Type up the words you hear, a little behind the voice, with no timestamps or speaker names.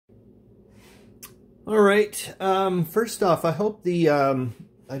All right. First off, I hope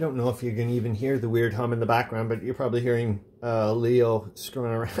I don't know if you can even hear the weird hum in the background, but you're probably hearing Leo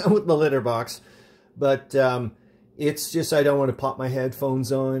screwing around with the litter box. But it's just I don't want to pop my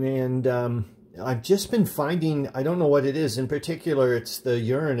headphones on, and I've just been finding, I don't know what it is. In particular, it's the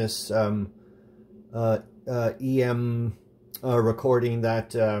Uranus EM recording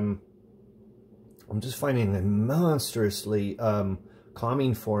that I'm just finding it monstrously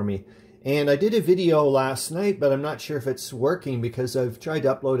calming for me. And I did a video last night, but I'm not sure if it's working because I've tried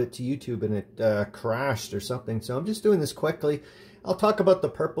to upload it to YouTube and it crashed or something. So I'm just doing this quickly. I'll talk about the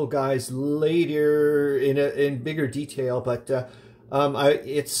purple guys later in bigger detail, but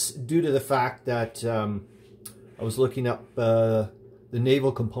it's due to the fact that I was looking up the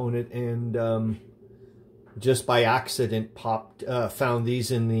naval component and just by accident found these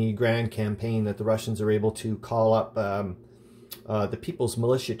in the Grand Campaign that the Russians are able to call up the People's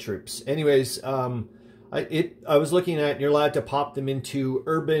Militia Troops. Anyways, I was looking at, you're allowed to pop them into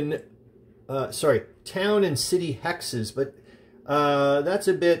town and city hexes, but that's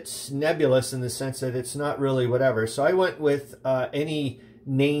a bit nebulous in the sense that it's not really whatever. So I went with any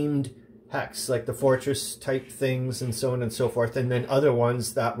named hex, like the fortress type things and so on and so forth, and then other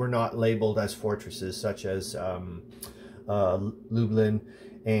ones that were not labeled as fortresses, such as Lublin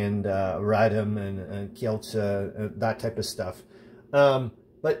and Radom and Kielce, that type of stuff.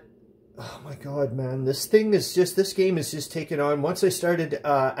 But oh my god, man, this game is just taken on. Once I started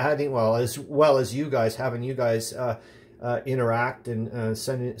adding, as well as you guys, having you guys interact and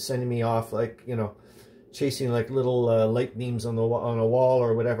sending me off, like, you know, chasing like little light beams on a wall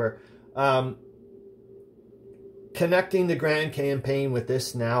or whatever. Connecting the Grand Campaign with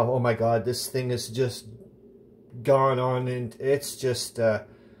this now, oh my god, this thing is just gone on, and it's just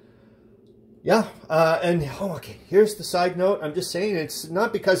yeah. And okay, here's the side note. I'm just saying, it's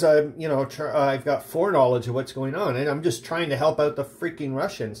not because I'm, you know, I've got foreknowledge of what's going on, and I'm just trying to help out the freaking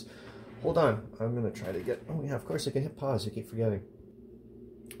Russians. Hold on, I'm gonna try to get, oh yeah, of course I can hit pause, I keep forgetting.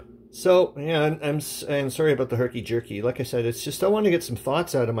 So yeah, and sorry about the herky-jerky. Like I said, it's just I want to get some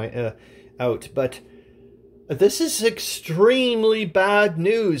thoughts out of my but this is extremely bad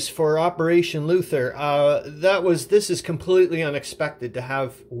news for Operation Luther. This is completely unexpected to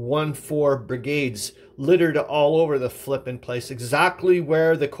have 1-4 brigades littered all over the flippin' place, exactly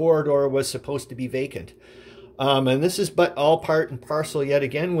where the corridor was supposed to be vacant. And this is but all part and parcel yet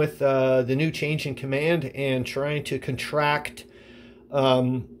again with the new change in command and trying to contract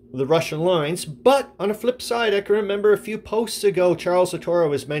the Russian lines. But on a flip side, I can remember a few posts ago, Charles Latoro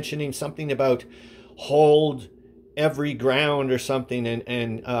was mentioning something about hold every ground or something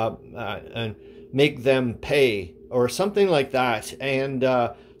and make them pay or something like that. And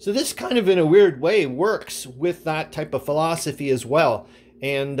so this kind of in a weird way works with that type of philosophy as well.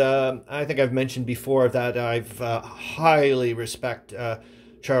 And I think I've mentioned before that I've highly respect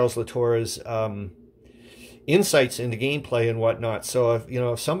Charles Latoro's insights into gameplay and whatnot. So if, you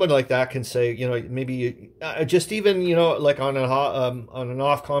know, if someone like that can say, you know, maybe just even, you know, like on an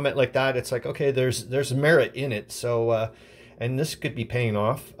off comment like that, it's like, okay, there's merit in it. So and this could be paying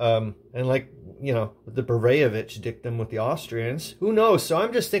off. And like, you know, the Berevich dictum with the Austrians, who knows? So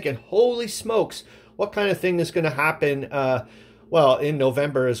I'm just thinking, holy smokes, what kind of thing is going to happen well, in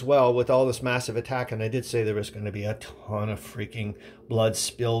November as well, with all this massive attack. And I did say there was going to be a ton of freaking blood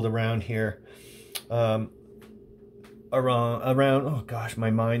spilled around here. Around, oh gosh,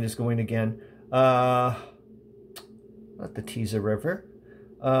 my mind is going again. Not the Tisa River.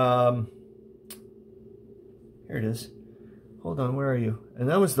 Here it is. Hold on, where are you? And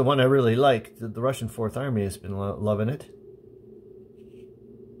that was the one I really liked. The Russian Fourth Army has been loving it.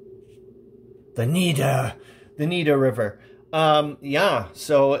 The Nida River. Yeah,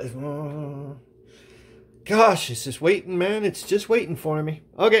 so, gosh, it's just waiting, man. It's just waiting for me.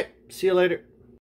 Okay, see you later.